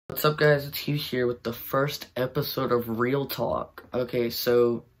What's up, guys? It's Hugh here with the first episode of Real Talk. Okay,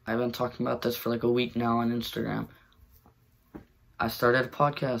 so I've been talking about this for like a week now on Instagram. I started a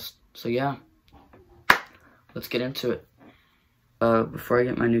podcast, so yeah, let's get into it. Before I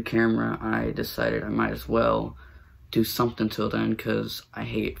get my new camera, I decided I might as well do something till then because I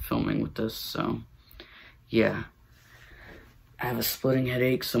hate filming with this, so yeah. I have a splitting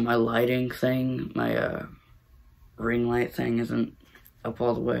headache, so my lighting thing, my ring light thing isn't up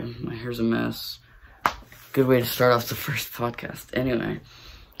all the way. My hair's a mess. Good way to start off the first podcast. Anyway,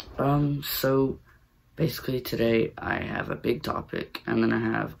 so basically today I have a big topic, and then I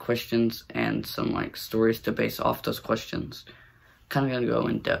have questions and some like stories to base off those questions. Kind of gonna go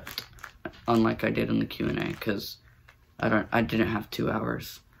in depth, unlike I did in the Q&A, because I didn't have 2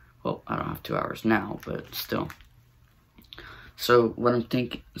 hours. Well, I don't have 2 hours now, but still. So what I'm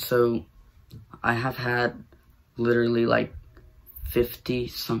thinking, so I have had literally like 50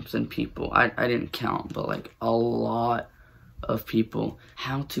 something people, I didn't count, but like a lot of people,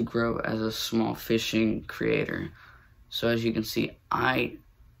 how to grow as a small fishing creator. So as you can see, I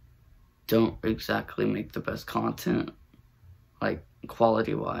don't exactly make the best content, like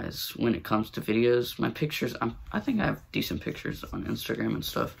quality wise, when it comes to videos. My pictures, I think I have decent pictures on Instagram and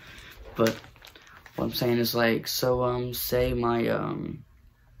stuff, but what I'm saying is like, so say my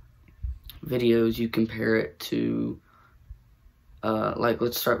videos, you compare it to like,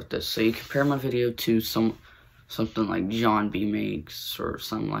 let's start with this. So you compare my video to something like John B makes or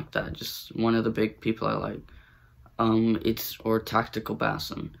something like that, just one of the big people I like. Or Tactical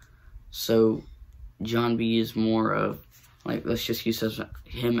Bassin. So John B is more of like, let's just use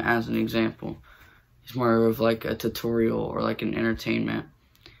him as an example. He's more of like a tutorial or like an entertainment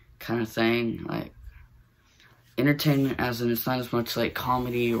kind of thing, like entertainment as in it's not as much like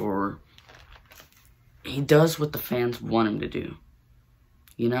comedy, or he does what the fans want him to do.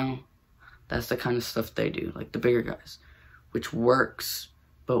 You know, that's the kind of stuff they do, like the bigger guys, which works,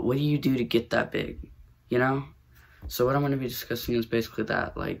 but what do you do to get that big, you know? So what I'm going to be discussing is basically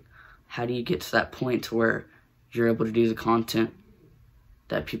that, like, how do you get to that point to where you're able to do the content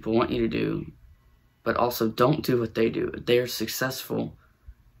that people want you to do, but also don't do what they do. They're successful,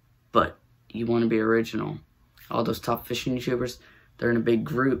 but you want to be original. All those top fishing YouTubers, they're in a big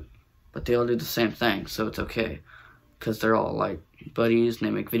group, but they all do the same thing, so it's okay, because they're all like buddies and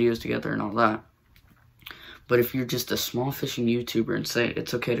they make videos together and all that. But if you're just a small fishing YouTuber, and say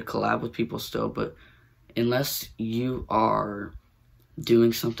it's okay to collab with people still, but unless you are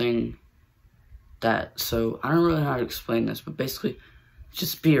doing something that, so I don't really know how to explain this, but basically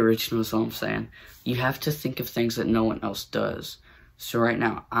just be original is all I'm saying. You have to think of things that no one else does. So right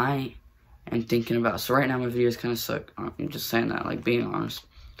now I am thinking about, so right now my videos kind of suck. I'm just saying that, like, being honest.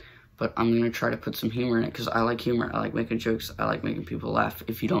 But I'm going to try to put some humor in it, because I like humor. I like making jokes. I like making people laugh,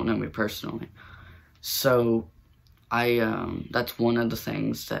 if you don't know me personally. So, that's one of the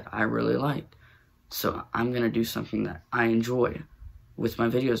things that I really like. So, I'm going to do something that I enjoy with my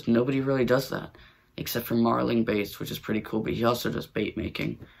videos. Nobody really does that, except for Marling Baits, which is pretty cool, but he also does bait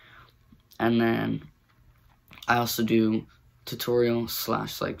making. And then, I also do tutorial /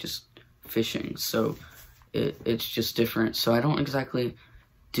 like just fishing. So, it's just different. So, I don't exactly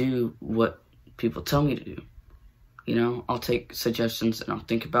do what people tell me to do. You know, I'll take suggestions and I'll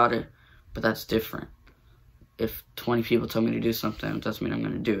think about it, but that's different. If 20 people tell me to do something, it doesn't mean I'm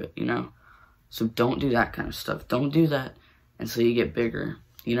going to do it, you know? So don't do that kind of stuff. Don't do that until you get bigger,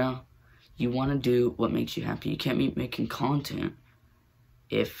 you know? You want to do what makes you happy. You can't be making content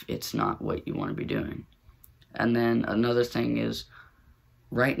if it's not what you want to be doing. And then another thing is,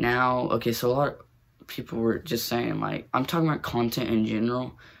 right now, okay, so a lot of people were just saying, like, I'm talking about content in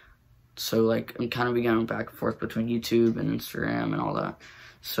general, so like I'm kind of going back and forth between YouTube and Instagram and all that.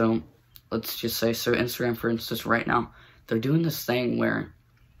 So let's just say, so Instagram, for instance, right now they're doing this thing where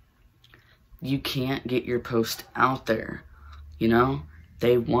you can't get your post out there, you know?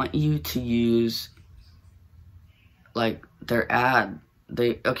 They want you to use like their ad.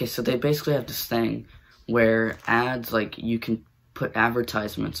 Okay, so they basically have this thing where ads, like, you can put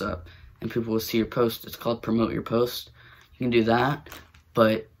advertisements up and people will see your post. It's called Promote Your Post. You can do that,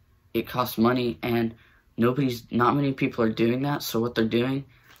 but it costs money, and not many people are doing that. So what they're doing,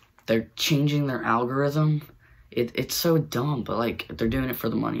 they're changing their algorithm. It's so dumb, but like, they're doing it for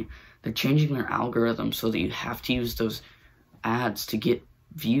the money. They're changing their algorithm so that you have to use those ads to get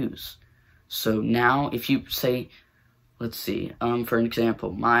views. So now if you say, let's see, for an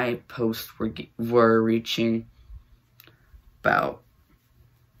example, my posts were reaching about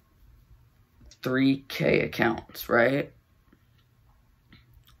 3K accounts, right?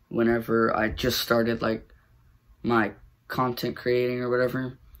 Whenever I just started like my content creating or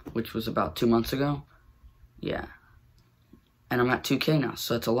whatever, which was about 2 months ago. Yeah. And I'm at 2K now,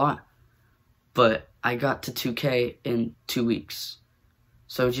 so that's a lot. But I got to 2K in 2 weeks.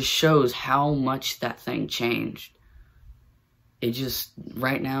 So it just shows how much that thing changed. It just,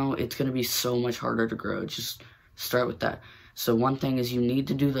 right now, it's going to be so much harder to grow. Just start with that. So one thing is you need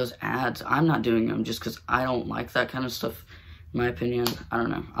to do those ads. I'm not doing them just because I don't like that kind of stuff, in my opinion. I don't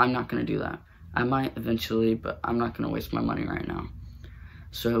know. I'm not going to do that. I might eventually, but I'm not going to waste my money right now.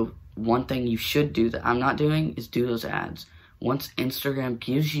 So one thing you should do that I'm not doing is do those ads. Once Instagram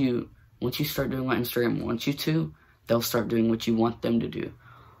gives you, once you start doing what Instagram wants you to, they'll start doing what you want them to do.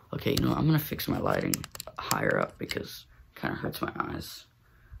 Okay, you know, I'm going to fix my lighting higher up because it kind of hurts my eyes.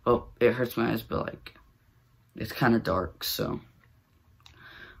 Well, it hurts my eyes, but like, it's kind of dark, so.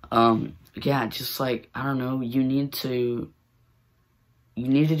 Yeah, just like, I don't know, you need to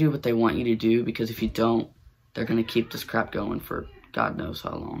do what they want you to do, because if you don't, they're going to keep this crap going for God knows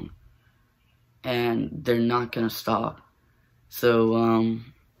how long. And they're not going to stop. So,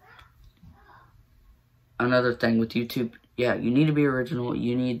 another thing with YouTube, yeah, you need to be original.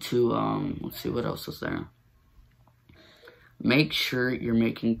 You need to, let's see, what else is there? Make sure you're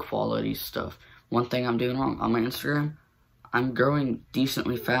making quality stuff. One thing I'm doing wrong on my Instagram, I'm growing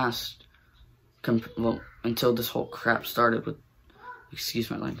decently fast, well, until this whole crap started with,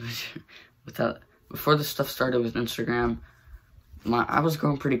 excuse my language, before this stuff started with Instagram, I was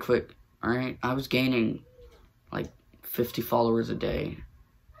growing pretty quick, alright? I was gaining, like, 50 followers a day.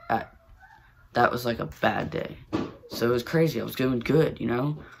 That was like a bad day. So it was crazy. I was doing good, you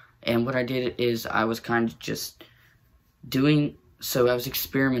know? And what I did is I was kind of just so I was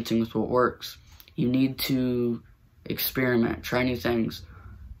experimenting with what works. You need to experiment, try new things.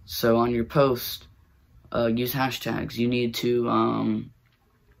 So on your post, use hashtags. You need to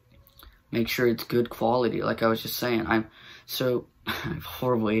make sure it's good quality, like I was just saying. I have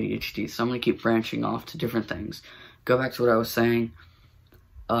horrible ADHD, so I'm going to keep branching off to different things. Go back to what I was saying.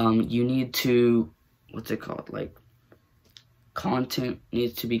 You need to, what's it called? Like, content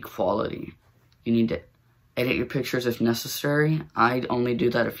needs to be quality. You need to edit your pictures if necessary. I'd only do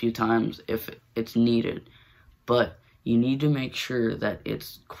that a few times if it's needed. But you need to make sure that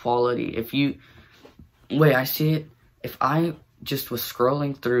it's quality. Wait, I see it. If I just was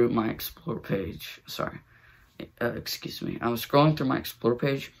scrolling through my Explore page, excuse me. I was scrolling through my Explore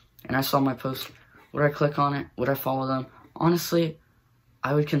page, and I saw my post. Would I click on it? Would I follow them? Honestly,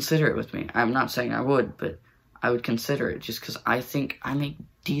 I would consider it with me. I'm not saying I would, but I would consider it just because I think I make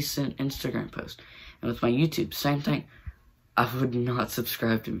decent Instagram posts. And with my YouTube, same thing. I would not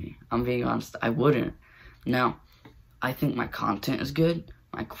subscribe to me. I'm being honest, I wouldn't. Now, I think my content is good.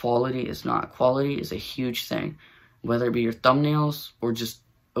 My quality is not. Quality is a huge thing. Whether it be your thumbnails or just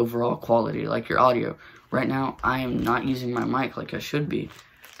overall quality, like your audio. Right now, I am not using my mic like I should be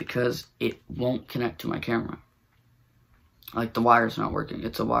because it won't connect to my camera. Like, the wire's not working.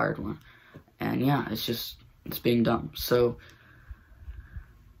 It's a wired one. And yeah, it's being dumb. So,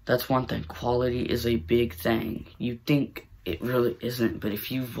 that's one thing. Quality is a big thing. You think it really isn't, but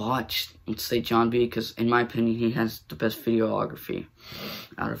if you've watched, let's say John B, because in my opinion, he has the best videography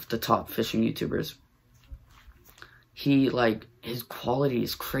out of the top fishing YouTubers. His quality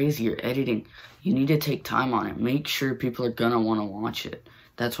is crazy. Your editing, you need to take time on it. Make sure people are gonna want to watch it.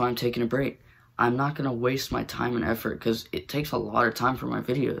 That's why I'm taking a break. I'm not gonna waste my time and effort because it takes a lot of time for my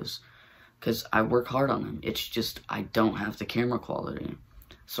videos because I work hard on them. It's just I don't have the camera quality.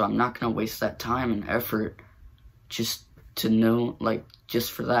 So I'm not gonna waste that time and effort just to know, like,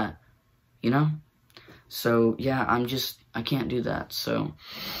 just for that, you know? So, yeah, I can't do that. So,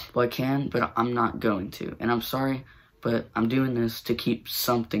 well, I can, but I'm not going to. And I'm sorry, but I'm doing this to keep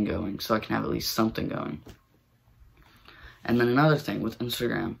something going so I can have at least something going. And then another thing with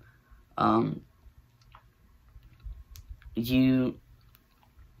Instagram, odds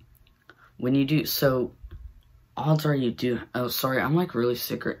are you do, oh, sorry, I'm like really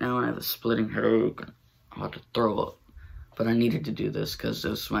sick right now and I have a splitting headache. I'm about to throw up, but I needed to do this because it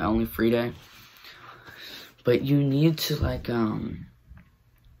was my only free day. But you need to, like,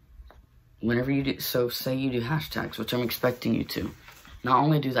 whenever you do, so say you do hashtags, which I'm expecting you to, not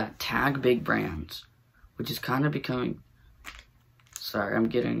only do that, tag big brands, which is kind of becoming, sorry, I'm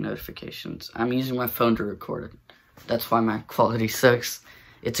getting notifications. I'm using my phone to record it. That's why my quality sucks.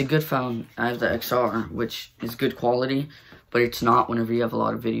 It's a good phone. I have the XR, which is good quality, but it's not whenever you have a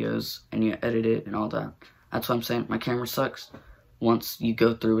lot of videos and you edit it and all that. That's what I'm saying. My camera sucks once you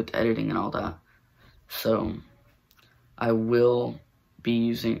go through with editing and all that. So, I will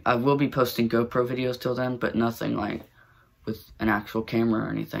be posting GoPro videos till then, but nothing like with an actual camera or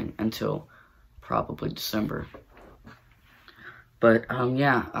anything until probably December. But,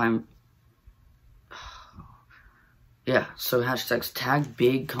 yeah, yeah, so hashtags, tag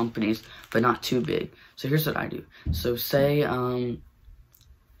big companies, but not too big. So here's what I do. So say,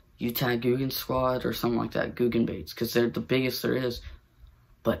 you tag Guggen Squad or something like that, Guggen Baits, because they're the biggest there is.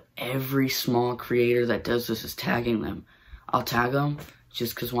 But every small creator that does this is tagging them. I'll tag them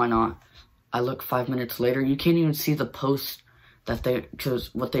just because why not? I look 5 minutes later, you can't even see the post that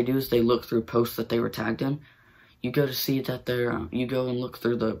because what they do is they look through posts that they were tagged in. You go to see that you go and look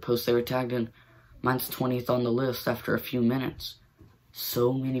through the posts they were tagged in. Mine's 20th on the list after a few minutes.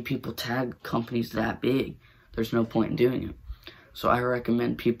 So many people tag companies that big, there's no point in doing it. So I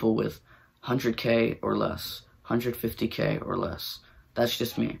recommend people with 100K or less, 150K or less. That's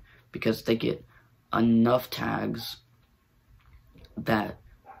just me, because they get enough tags that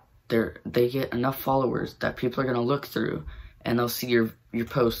they get enough followers that people are gonna look through and they'll see your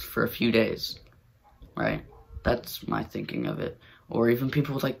post for a few days, right? That's my thinking of it. Or even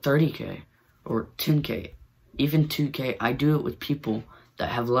people with like 30K or 10K, even 2K. I do it with people that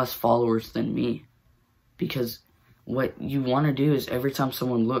have less followers than me, because what you want to do is every time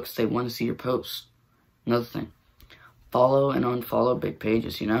someone looks, they want to see your post. Another thing, follow and unfollow big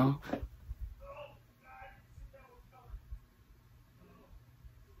pages, you know?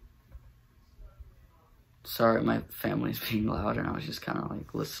 Sorry, my family's being loud and I was just kind of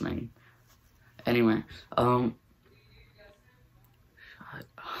like listening. Anyway, shut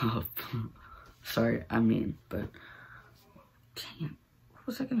up. Sorry, I mean, but dang it, what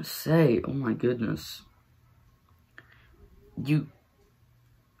was I gonna say? Oh my goodness.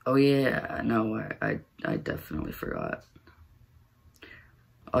 Oh yeah, no, I definitely forgot.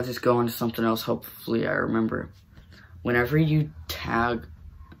 I'll just go on to something else, hopefully I remember. Whenever you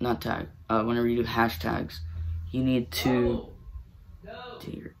whenever you do hashtags, you need to,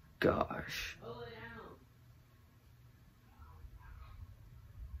 dear gosh.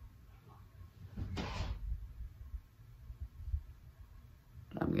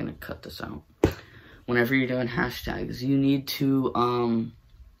 I'm gonna cut this out. Whenever you're doing hashtags, you need to,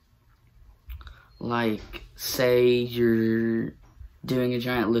 like, say you're doing a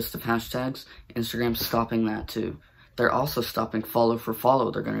giant list of hashtags, Instagram's stopping that too. They're also stopping follow for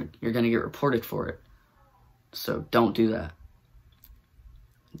follow. You're gonna get reported for it. So don't do that.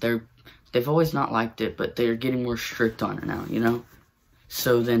 They've always not liked it, but they're getting more strict on it now, you know?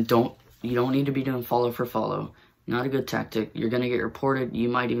 So then you don't need to be doing follow for follow. Not a good tactic. You're gonna get reported. You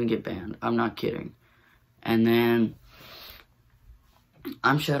might even get banned. I'm not kidding. And then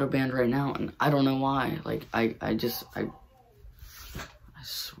I'm shadow banned right now, and I don't know why. Like, I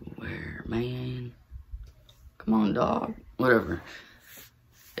swear, man. Come on, dog. Whatever.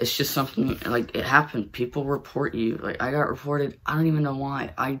 It's just something, like, it happened. People report you. Like, I got reported. I don't even know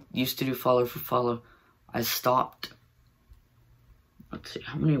why. I used to do follow for follow. I stopped. Let's see,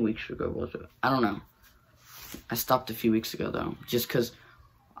 how many weeks ago was it? I don't know. I stopped a few weeks ago, though. Just because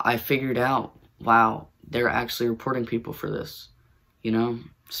I figured out, wow, they're actually reporting people for this. You know?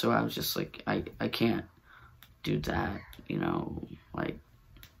 So I was just like, I can't do that. You know? Like,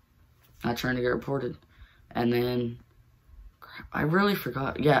 not trying to get reported. And then, crap, I really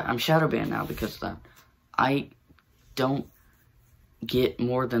forgot. Yeah, I'm shadow banned now because of that. I don't get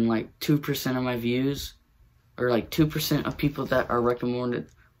more than like 2% of my views, or like 2% of people that are recommended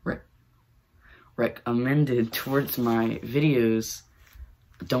towards my videos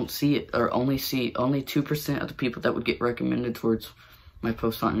don't see it, or only 2% of the people that would get recommended towards my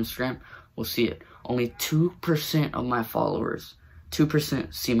post on Instagram will see it. Only 2% of my followers,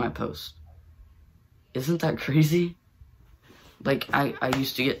 2% see my post. Isn't that crazy? Like, I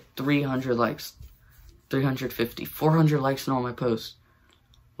used to get 300 likes, 350, 400 likes on all my posts,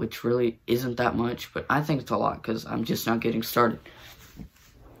 which really isn't that much, but I think it's a lot because I'm just now getting started.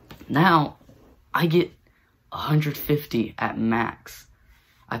 Now, I get 150 at max.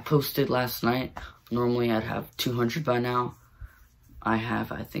 I posted last night. Normally, I'd have 200 by now. I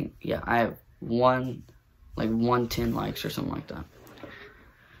have 110 likes or something like that.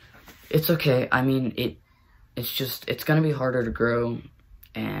 It's okay. I mean, it's gonna be harder to grow,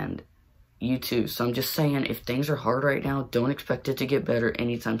 and you too. So I'm just saying, if things are hard right now, don't expect it to get better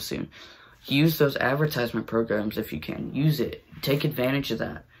anytime soon. Use those advertisement programs if you can. Use it. Take advantage of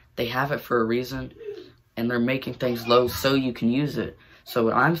that. They have it for a reason, and they're making things low so you can use it. So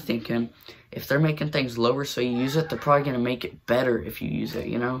what I'm thinking, if they're making things lower so you use it, they're probably gonna make it better if you use it,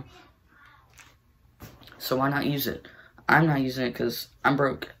 you know? So why not use it? I'm not using it because I'm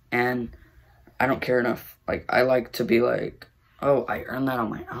broke, and I don't care enough. Like, I like to be like, oh, I earned that on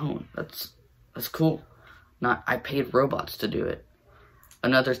my own. That's cool. Not, I paid robots to do it.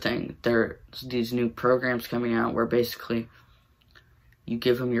 Another thing, there's these new programs coming out where basically you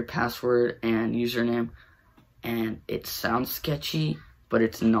give them your password and username, and it sounds sketchy, but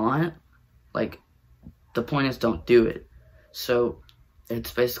it's not. Like, the point is, don't do it. So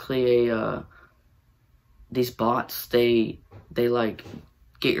it's basically these bots, they like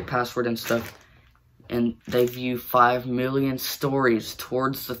get your password and stuff, and they view 5 million stories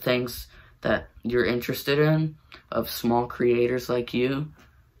towards the things that you're interested in, of small creators like you,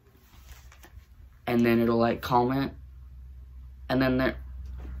 and then it'll like comment, and then there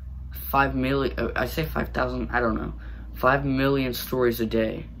 5 million, I say 5,000, I don't know, 5 million stories a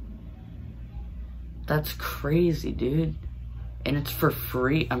day. That's crazy, dude. And it's for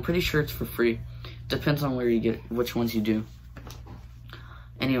free. I'm pretty sure it's for free. Depends on where you get, which ones you do.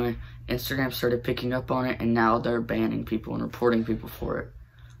 Anyway, Instagram started picking up on it, and now they're banning people and reporting people for it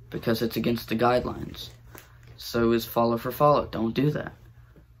because it's against the guidelines. So is follow for follow. Don't do that.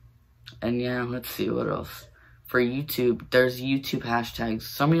 And yeah, let's see what else. For YouTube, there's YouTube hashtags.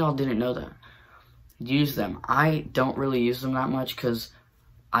 Some of y'all didn't know that. Use them. I don't really use them that much because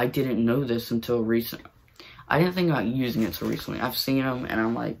I didn't know this until recent. I didn't think about using it so recently. I've seen them, and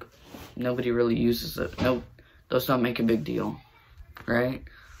I'm like, nobody really uses it. Nope, those don't make a big deal, right?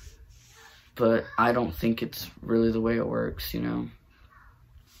 But I don't think it's really the way it works, you know?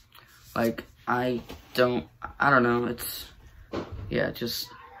 Like, I don't know, it's, yeah, just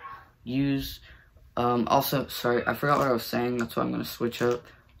use, also, sorry, I forgot what I was saying, that's why I'm gonna switch up.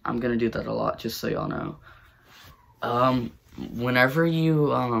 I'm gonna do that a lot, just so y'all know. Whenever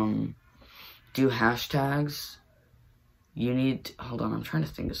you, do hashtags, you need to, hold on, I'm trying to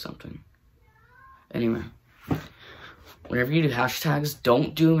think of something. Anyway, whenever you do hashtags,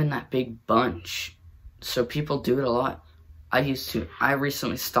 don't do them in that big bunch. So people do it a lot. I used to. I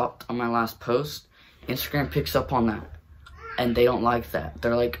recently stopped on my last post. Instagram picks up on that, and they don't like that.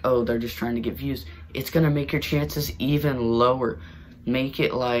 They're like, oh, they're just trying to get views. It's gonna make your chances even lower. Make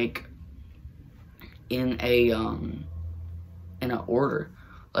it like in a order.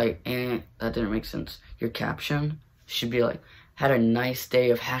 Like, and that didn't make sense. Your caption should be like, had a nice day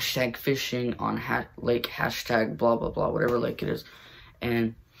of hashtag fishing on lake hashtag blah blah blah, whatever lake it is,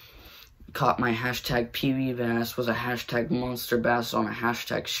 and caught my hashtag PB bass, was a hashtag monster bass on a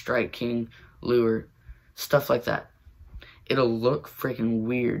hashtag Strike King lure, stuff like that. It'll look freaking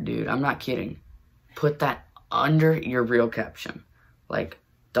weird, dude. I'm not kidding. Put that under your real caption, like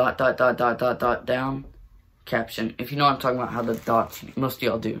dot dot dot dot dot dot down caption. If you know what I'm talking about, how the dots, most of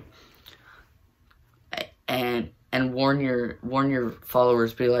y'all do. And warn your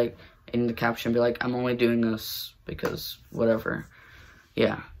followers, be like, in the caption, be like, I'm only doing this because whatever.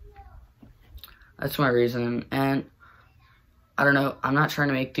 Yeah. That's my reason. And I don't know, I'm not trying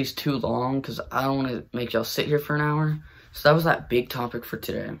to make these too long because I don't want to make y'all sit here for an hour. So that was that big topic for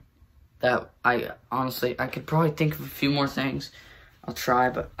today. That I could probably think of a few more things. I'll try,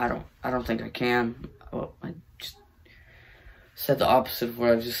 but I don't think I can. Oh, I just said the opposite of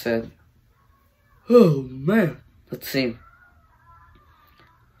what I just said. Oh man. Let's see.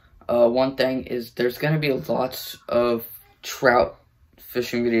 One thing is there's gonna be lots of trout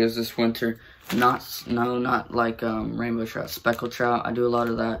fishing videos this winter. Not like rainbow trout, speckled trout. I do a lot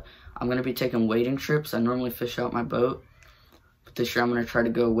of that. I'm gonna be taking wading trips. I normally fish out my boat, but this year I'm gonna try to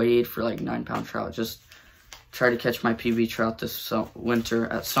go wade for like 9-pound trout. Just try to catch my PB trout this winter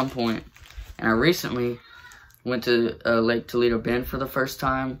at some point. And I recently went to Lake Toledo Bend for the first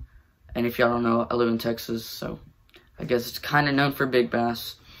time. And if y'all don't know, I live in Texas, so I guess it's kind of known for big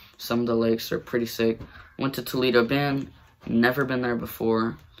bass. Some of the lakes are pretty sick. Went to Toledo Bend, never been there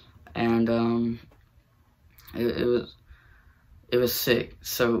before, and it was sick.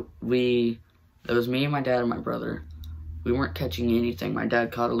 So it was me and my dad and my brother. We weren't catching anything. My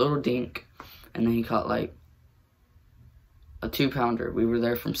dad caught a little dink, and then he caught like a 2-pounder. We were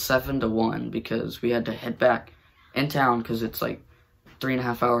there from 7 to 1 because we had to head back in town because it's like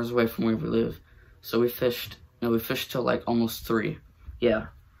 3.5 hours away from where we live. So we fished till like almost 3. Yeah.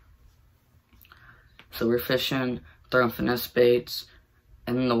 So we're fishing, throwing finesse baits,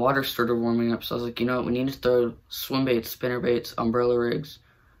 and then the water started warming up. So I was like, you know what, we need to throw swim baits, spinner baits, umbrella rigs.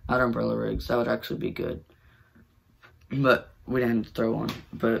 Not umbrella rigs, that would actually be good. But we didn't throw one.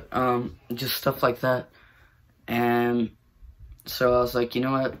 But just stuff like that. And so I was like, you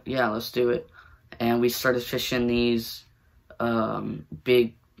know what, yeah, let's do it. And we started fishing these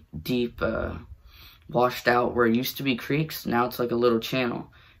big, deep, washed out where it used to be creeks. Now it's like a little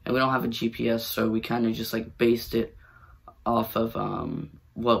channel, and we don't have a GPS, so we kind of just like based it off of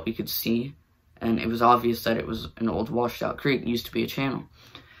what we could see, and it was obvious that it was an old washed out creek. It used to be a channel.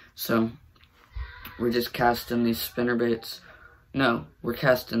 So we're just casting these spinner baits. No, we're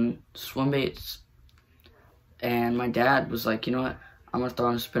casting swim baits. And my dad was like, you know what, I'm gonna throw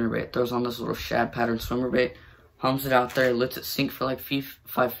on a spinnerbait. Throws on this little shad pattern swimmer bait. Hums it out there, lets it sink for like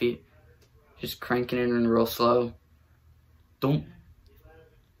 5 feet. Just cranking it in real slow. Boom.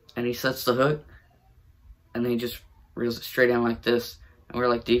 And he sets the hook. And then he just reels it straight in like this. And we're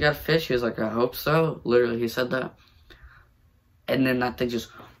like, do you got a fish? He was like, I hope so. Literally, he said that. And then that thing just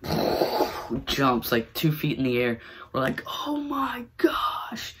jumps like 2 feet in the air. We're like, oh my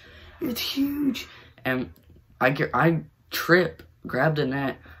gosh, it's huge. And I trip, grab the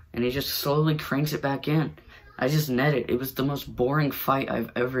net, and he just slowly cranks it back in. I just netted. It was the most boring fight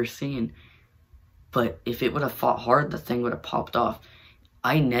I've ever seen. But if it would have fought hard, the thing would have popped off.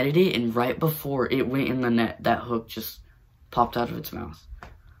 I netted it, and right before it went in the net, that hook just popped out of its mouth.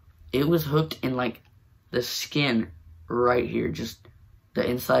 It was hooked in like the skin right here, just the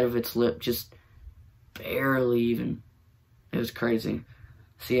inside of its lip, just barely even. It was crazy.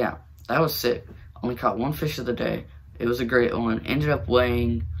 So yeah, that was sick. Only caught one fish of the day. It was a great one. Ended up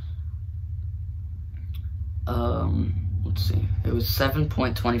weighing, let's see, it was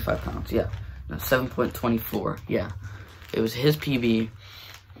 7.25 pounds. Yeah, no, 7.24. Yeah, it was his PB.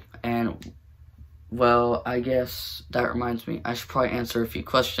 And well, I guess that reminds me, I should probably answer a few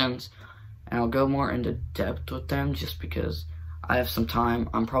questions, and I'll go more into depth with them just because I have some time.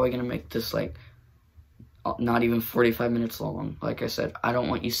 I'm probably going to make this like not even 45 minutes long. Like I said, I don't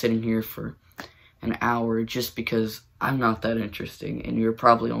want you sitting here for an hour just because I'm not that interesting, and you're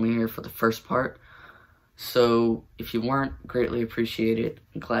probably only here for the first part. So if you weren't, greatly appreciate it.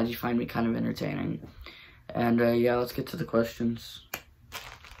 I'm glad you find me kind of entertaining. And yeah, let's get to the questions.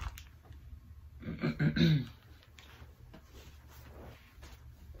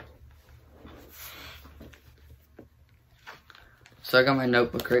 So I got my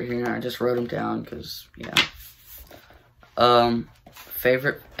notebook right here, and I just wrote them down because, yeah.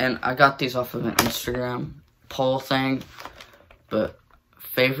 Favorite, and I got these off of an Instagram poll thing, but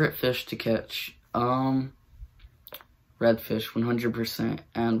favorite fish to catch, redfish, 100%.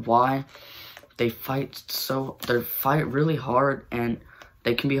 And why? They fight really hard, and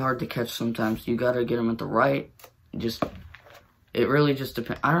they can be hard to catch sometimes. You gotta get them at the right, it really just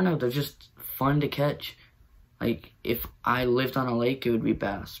depends. I don't know, they're just fun to catch. Like, if I lived on a lake, it would be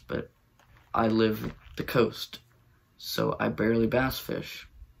bass, but I live the coast, so I barely bass fish.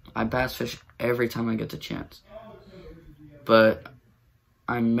 I bass fish every time I get the chance, but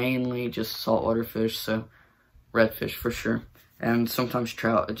I'm mainly just saltwater fish, so redfish for sure. And sometimes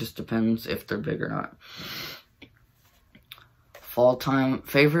trout, it just depends if they're big or not.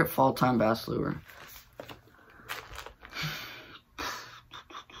 Favorite fall time bass lure.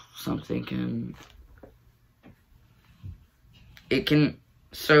 So I'm thinking,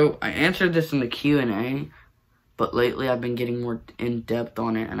 so I answered this in the Q&A, but lately I've been getting more in depth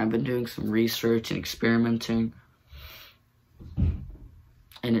on it, and I've been doing some research and experimenting,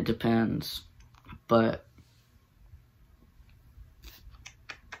 and it depends, but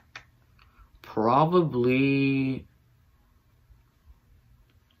probably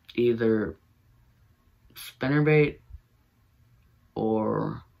either spinnerbait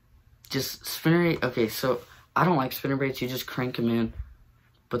or just spinnerbait. Okay, so I don't like spinnerbaits. You just crank them in,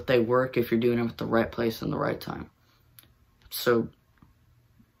 but they work if you're doing them at the right place and the right time. So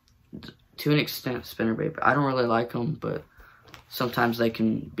to an extent, spinnerbait, but I don't really like them, but sometimes they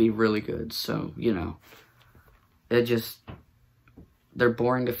can be really good. So, you know, they're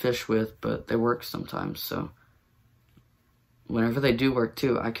boring to fish with, but they work sometimes. So whenever they do work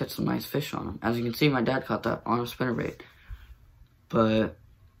too, I catch some nice fish on them. As you can see, my dad caught that on a spinnerbait. But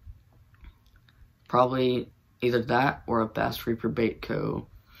probably either that or a Bass Reaper Bait Co.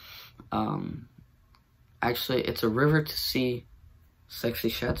 Actually, it's a River to Sea Sexy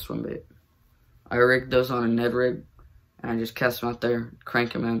Shad swim bait. I rigged those on a Ned rig, and I just cast them out there,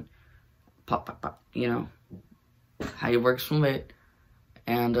 crank them in, pop, pop, pop, you know, how you work swim bait.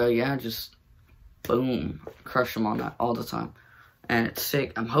 And yeah, just boom, crush them on that all the time. And it's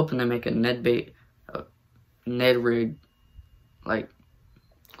sick. I'm hoping they make a Ned bait, Ned rig, like,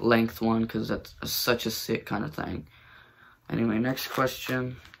 length one, because that's such a sick kind of thing. Anyway, next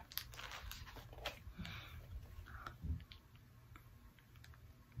question.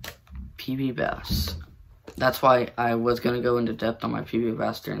 PB bass. That's why I was going to go into depth on my PB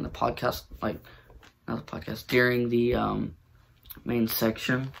bass during the podcast, like, not the podcast, during the main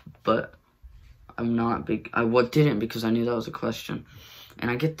section, but I'm not big. I didn't because I knew that was a question. And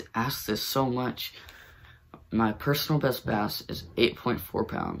I get asked this so much. My personal best bass is 8.4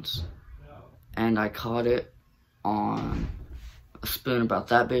 pounds. And I caught it on a spoon about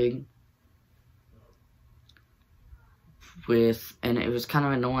that big. And it was kind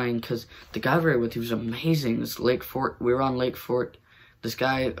of annoying because the guy we were with, he was amazing. This Lake Fork, we were on Lake Fork this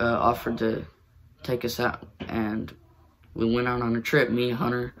guy offered to take us out, and we went out on a trip, me,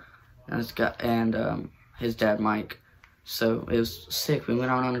 Hunter, and this guy, and his dad, Mike. So it was sick. We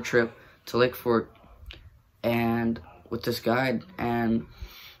went out on a trip to Lake Fork, and with this guide, and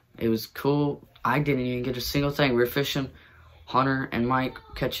it was cool. I didn't even get a single thing. We were fishing, Hunter and Mike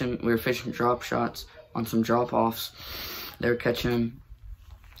we were fishing drop shots on some drop-offs. They were catching,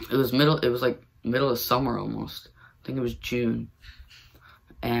 it was like middle of summer almost. I think it was June.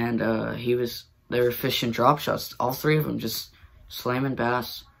 And they were fishing drop shots, all three of them, just slamming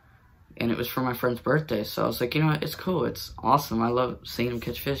bass. And it was for my friend's birthday, so I was like, you know what, it's cool, it's awesome. I love seeing them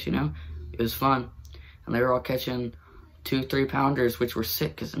catch fish, you know? It was fun. And they were all catching 2-3 pounders, which were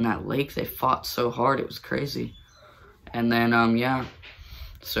sick, because in that lake, they fought so hard, it was crazy. And then, yeah,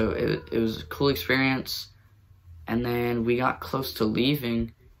 so it was a cool experience. And then we got close to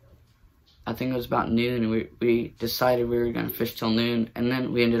leaving. I think it was about noon, and we decided we were going to fish till noon, and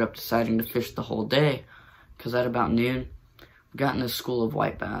then we ended up deciding to fish the whole day, because at about noon, we got in the school of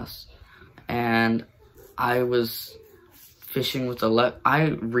white bass, and I was fishing with I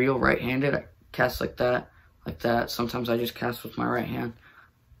reel right-handed. I cast like that. Sometimes I just cast with my right hand,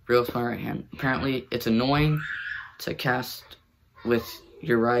 reel with my right hand. Apparently, it's annoying to cast with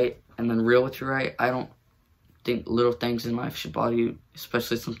your right and then reel with your right. I don't think little things in life should bother you,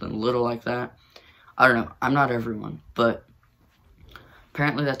 especially something little like that. I don't know. I'm not everyone, but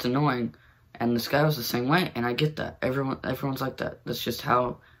apparently that's annoying. And this guy was the same way, and I get that. Everyone's like that. That's just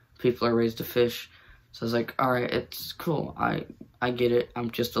how people are raised to fish. So I was like, all right, it's cool. I get it.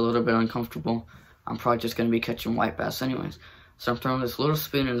 I'm just a little bit uncomfortable. I'm probably just going to be catching white bass anyways. So I'm throwing this little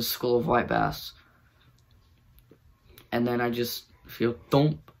spoon in the school of white bass. And then I just feel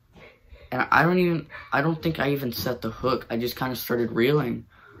thump. And I don't think I even set the hook. I just kind of started reeling.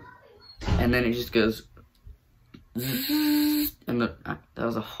 And then it just goes. And that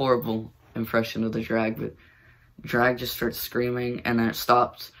was a horrible impression of the drag. But drag just starts screaming, and then it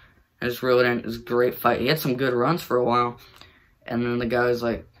stopped. I just reeled in. It was a great fight. He had some good runs for a while. And then the guy was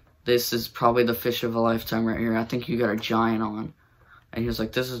like, this is probably the fish of a lifetime right here. I think you got a giant on. And he was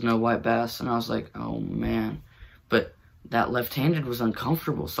like, this is no white bass. And I was like, oh, man. But that left-handed was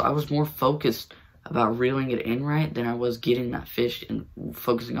uncomfortable. So I was more focused about reeling it in right than I was getting that fish and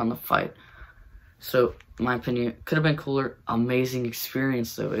focusing on the fight. So, in my opinion, could have been cooler. Amazing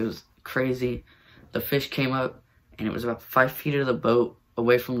experience, though. It was crazy. The fish came up, and it was about 5 feet of the boat,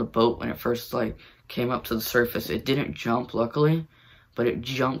 away from the boat when it first, came up to the surface. It didn't jump, luckily, but it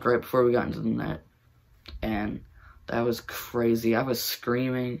jumped right before we got into the net. And that was crazy. I was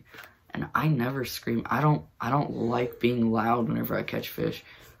screaming, and I never scream. I don't like being loud whenever I catch fish.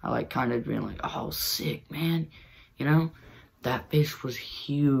 I like kind of being like, oh, sick, man. You know? That fish was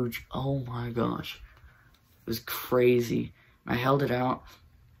huge. Oh my gosh. It was crazy. I held it out.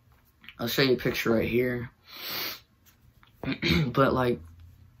 I'll show you a picture right here. But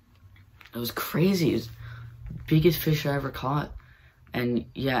it was crazy. It was the biggest fish I ever caught. And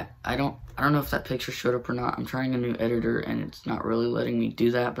yeah, I don't know if that picture showed up or not. I'm trying a new editor and it's not really letting me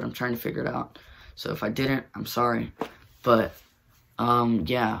do that, but I'm trying to figure it out. So if I didn't, I'm sorry. But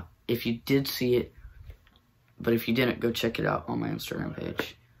yeah, if you did see it, but if you didn't, go check it out on my Instagram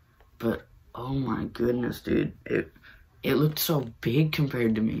page. But oh my goodness, dude, it looked so big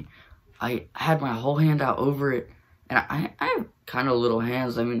compared to me. I had my whole hand out over it, and I have kind of little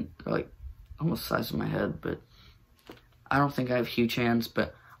hands. I mean, they're like almost the size of my head, but I don't think I have huge hands,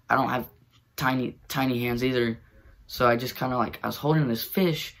 but I don't have tiny hands either. So I just kind of I was holding this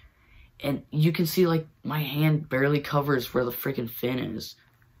fish, and you can see my hand barely covers where the freaking fin is.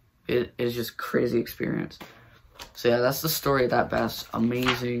 It is just crazy experience. So yeah, that's the story of that bass.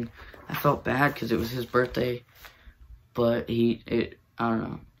 Amazing. I felt bad because it was his birthday, but I don't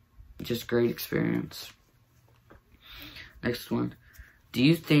know, just great experience. Next one. Do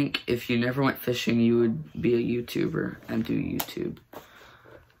you think if you never went fishing, you would be a YouTuber and do YouTube?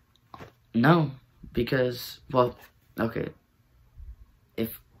 No, because, well, okay,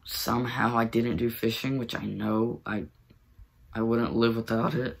 if somehow I didn't do fishing, which I know I wouldn't live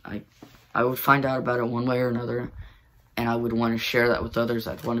without it, I would find out about it one way or another, and I would want to share that with others.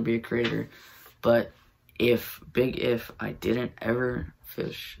 I'd want to be a creator. But if I didn't ever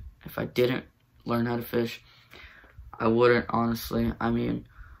fish, if I didn't learn how to fish, I wouldn't, honestly. I mean,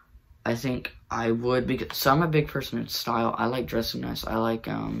 I think I would, because, so I'm a big person in style. I like dressing nice. I like,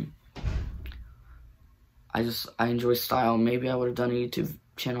 I enjoy style. Maybe I would have done a YouTube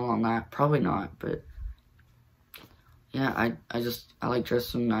channel on that. Probably not, but yeah, I like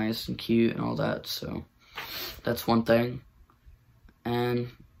dressing nice and cute and all that, so that's one thing. And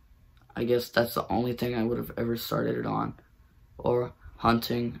I guess that's the only thing I would have ever started it on. Or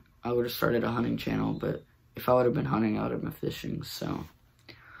hunting, I would have started a hunting channel, but if I would have been hunting, I would have been fishing, so.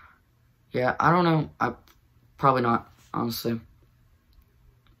 Yeah, I don't know. Probably not, honestly.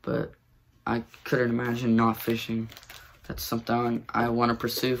 But I couldn't imagine not fishing. That's something I want to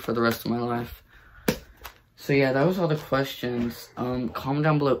pursue for the rest of my life. So yeah, that was all the questions. Comment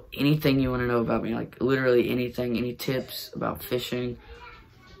down below anything you want to know about me. Like, literally anything. Any tips about fishing.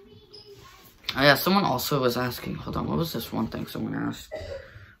 Oh yeah, someone also was asking. Hold on, what was this one thing someone asked? I'm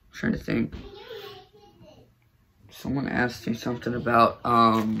trying to think. Someone asked me something about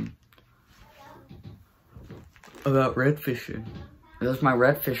red fishing. Those are my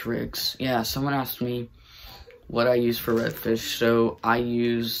redfish rigs. Yeah, someone asked me what I use for redfish. So I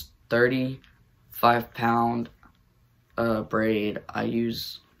use 35-pound braid.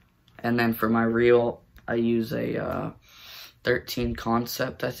 And then for my reel, I use a 13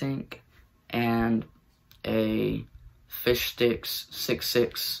 Concept, I think, and a Fish Sticks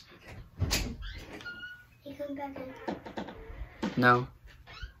 6'6". You come back in. No.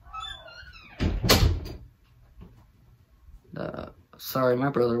 Sorry, my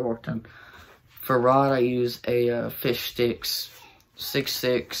brother walked in. For rod, I use a Fish Sticks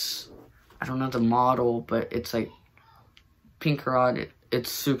 6'6". I don't know the model, but it's like pink rod.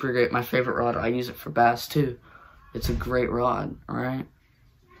 It's super great. My favorite rod. I use it for bass too. It's a great rod, alright?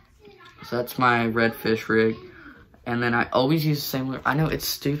 So that's my redfish rig. And then I always use the same lure. I know it's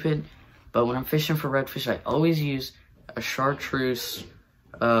stupid, but when I'm fishing for redfish, I always use a chartreuse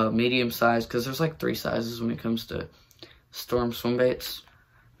medium size, because there's like 3 sizes when it comes to storm swim baits.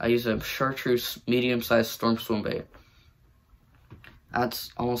 I use a chartreuse medium sized storm swim bait.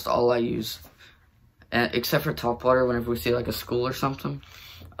 That's almost all I use, except for topwater whenever we see like a school or something.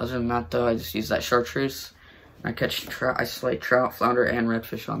 Other than that though, I just use that chartreuse. I catch trout, I slay trout, flounder, and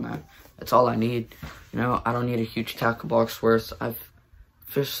redfish on that. That's all I need. You know, I don't need a huge tackle box worth. I've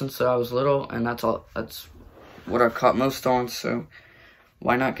fished since I was little, and that's what I've caught most on, so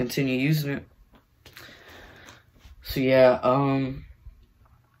why not continue using it? So yeah,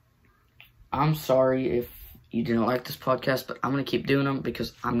 I'm sorry if you didn't like this podcast, but I'm going to keep doing them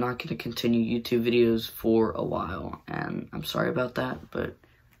because I'm not going to continue YouTube videos for a while, and I'm sorry about that, but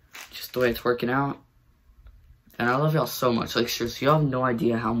just the way it's working out. And I love y'all so much. Like, seriously, y'all have no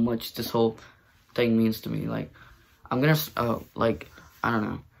idea how much this whole thing means to me. Like, I'm going to, like, I don't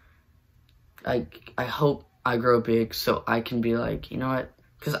know. I hope I grow big so I can be like, you know what?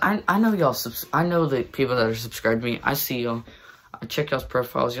 Because I know y'all, I know the people that are subscribed to me. I see y'all. I check y'all's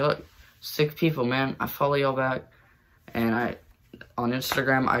profiles. Y'all sick people, man. I follow y'all back. And on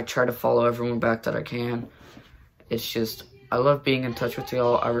Instagram, I try to follow everyone back that I can. It's just, I love being in touch with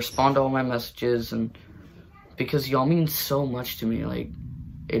y'all. I respond to all my messages, and because y'all mean so much to me. Like,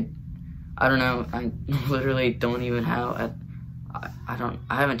 I don't know. I literally don't even have, I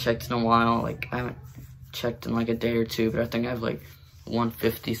haven't checked in a while. Like, I haven't checked in like a day or two, but I think I have like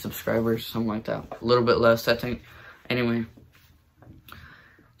 150 subscribers, something like that. A little bit less, I think. Anyway,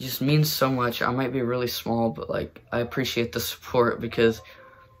 it just means so much. I might be really small, but like, I appreciate the support, because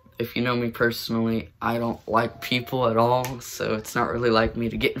if you know me personally, I don't like people at all, so it's not really like me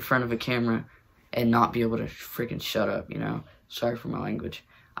to get in front of a camera and not be able to freaking shut up, you know? Sorry for my language.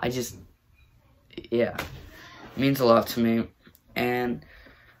 Yeah, it means a lot to me. And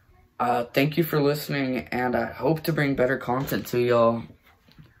thank you for listening, and I hope to bring better content to y'all.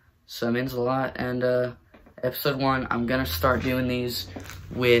 So it means a lot. And episode 1, I'm gonna start doing these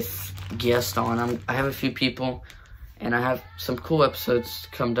with guests on. I have a few people, and I have some cool episodes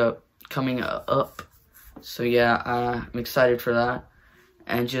coming up. So yeah, I'm excited for that.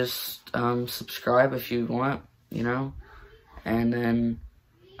 And just subscribe if you want, you know. And then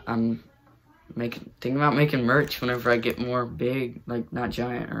I'm thinking about making merch whenever I get more big, like not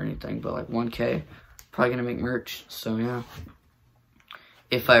giant or anything, but like 1K. Probably gonna make merch. So yeah,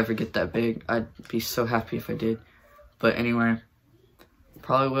 if I ever get that big, I'd be so happy if I did. But anyway,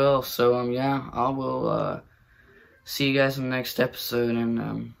 probably will. So yeah, I will see you guys in the next episode.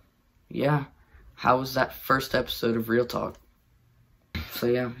 And yeah, how was that first episode of Real Talk? So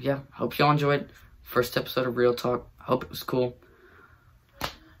yeah, hope y'all enjoyed first episode of Real Talk. Hope it was cool.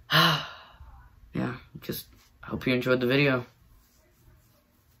 Yeah, just hope you enjoyed the video.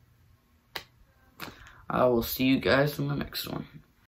 I will see you guys in the next one.